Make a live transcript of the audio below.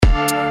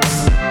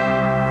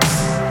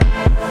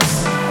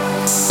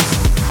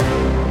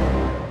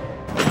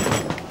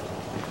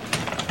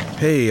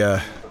Hey,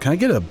 can I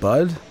get a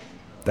bud?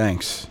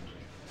 Thanks.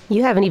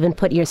 You haven't even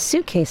put your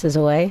suitcases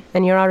away,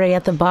 and you're already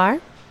at the bar?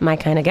 My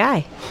kind of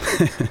guy.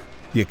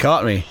 You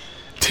caught me.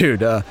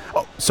 Dude,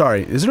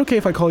 sorry, is it okay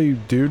if I call you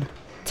dude?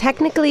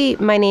 Technically,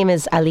 my name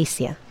is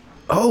Alicia.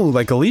 Oh,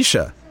 like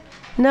Alicia.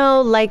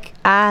 No, like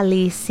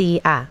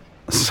Alicia.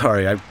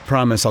 Sorry, I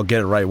promise I'll get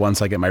it right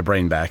once I get my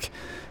brain back.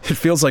 It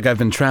feels like I've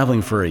been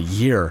traveling for a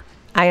year.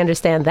 I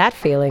understand that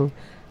feeling.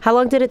 How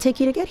long did it take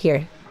you to get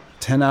here?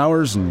 10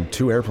 hours and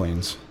 2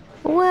 airplanes.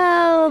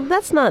 Well,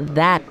 that's not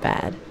that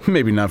bad.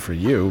 Maybe not for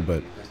you,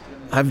 but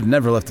I've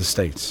never left the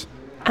States.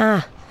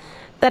 Ah,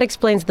 that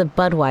explains the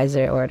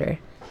Budweiser order.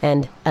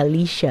 And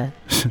Alicia.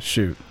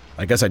 Shoot,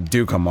 I guess I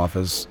do come off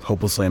as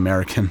hopelessly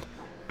American.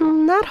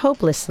 Not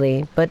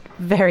hopelessly, but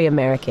very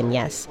American,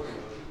 yes.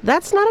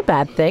 That's not a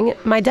bad thing.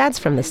 My dad's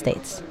from the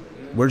States.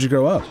 Where'd you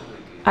grow up?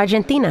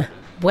 Argentina,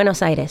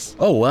 Buenos Aires.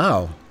 Oh,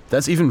 wow.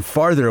 That's even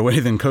farther away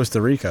than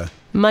Costa Rica.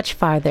 Much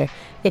farther,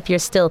 if you're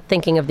still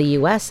thinking of the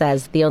U.S.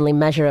 as the only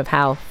measure of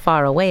how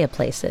far away a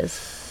place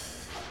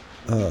is.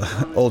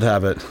 Old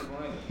habit.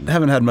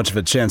 Haven't had much of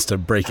a chance to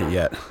break it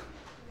yet.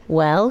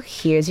 Well,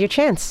 here's your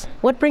chance.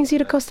 What brings you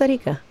to Costa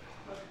Rica?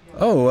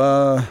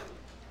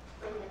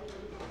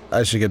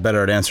 I should get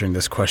better at answering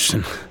this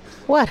question.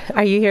 What,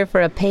 are you here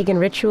for a pagan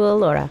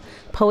ritual or a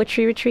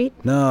poetry retreat?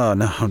 No,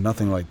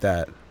 nothing like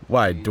that.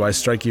 Why, do I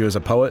strike you as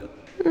a poet?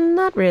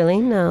 Not really,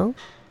 no.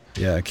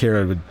 Yeah,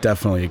 Kira would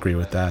definitely agree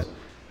with that.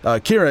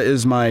 Kira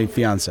is my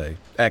fiancé,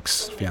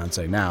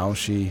 ex-fiancé now.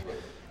 She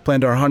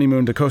planned our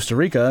honeymoon to Costa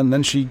Rica, and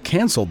then she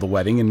canceled the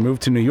wedding and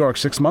moved to New York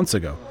 6 months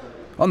ago.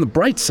 On the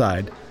bright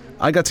side,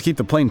 I got to keep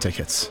the plane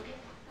tickets.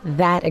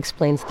 That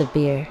explains the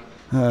beer.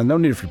 No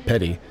need for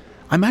pity.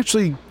 I'm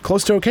actually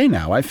close to okay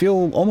now. I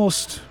feel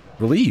almost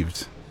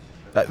relieved.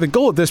 The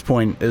goal at this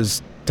point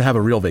is to have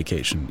a real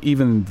vacation,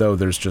 even though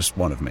there's just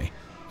one of me.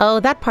 Oh,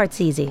 that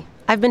part's easy.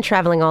 I've been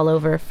traveling all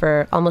over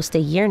for almost a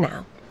year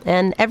now,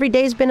 and every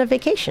day's been a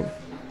vacation.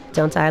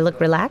 Don't I look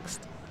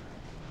relaxed?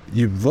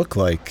 You look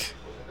like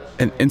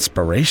an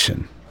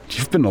inspiration.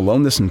 You've been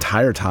alone this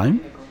entire time?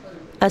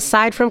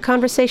 Aside from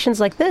conversations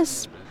like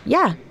this,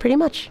 yeah, pretty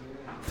much.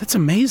 That's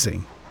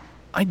amazing.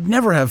 I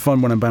never have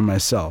fun when I'm by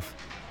myself.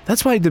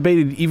 That's why I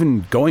debated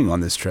even going on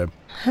this trip.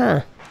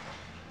 Huh.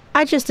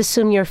 I just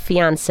assume your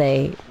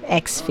fiancé,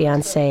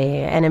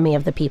 ex-fiancé, enemy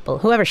of the people,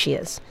 whoever she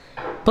is,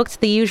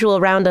 booked the usual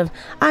round of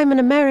I'm an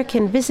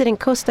American visiting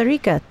Costa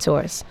Rica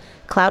tours.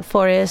 Cloud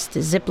forest,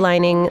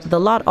 ziplining, the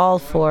lot all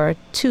for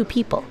 2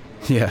 people.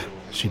 Yeah,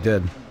 she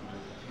did.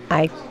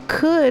 I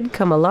could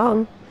come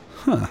along.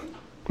 Huh.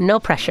 No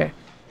pressure.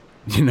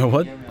 You know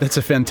what? That's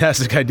a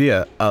fantastic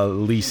idea,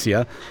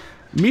 Alicia.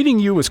 Meeting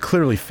you was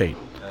clearly fate.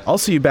 I'll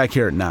see you back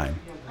here at 9.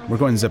 We're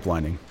going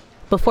ziplining.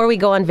 Before we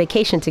go on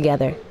vacation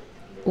together,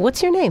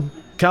 what's your name?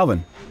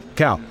 Calvin.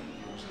 Cal.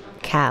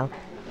 Cal.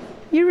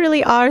 You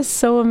really are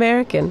so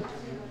American.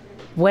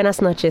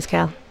 Buenas noches,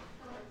 Cal.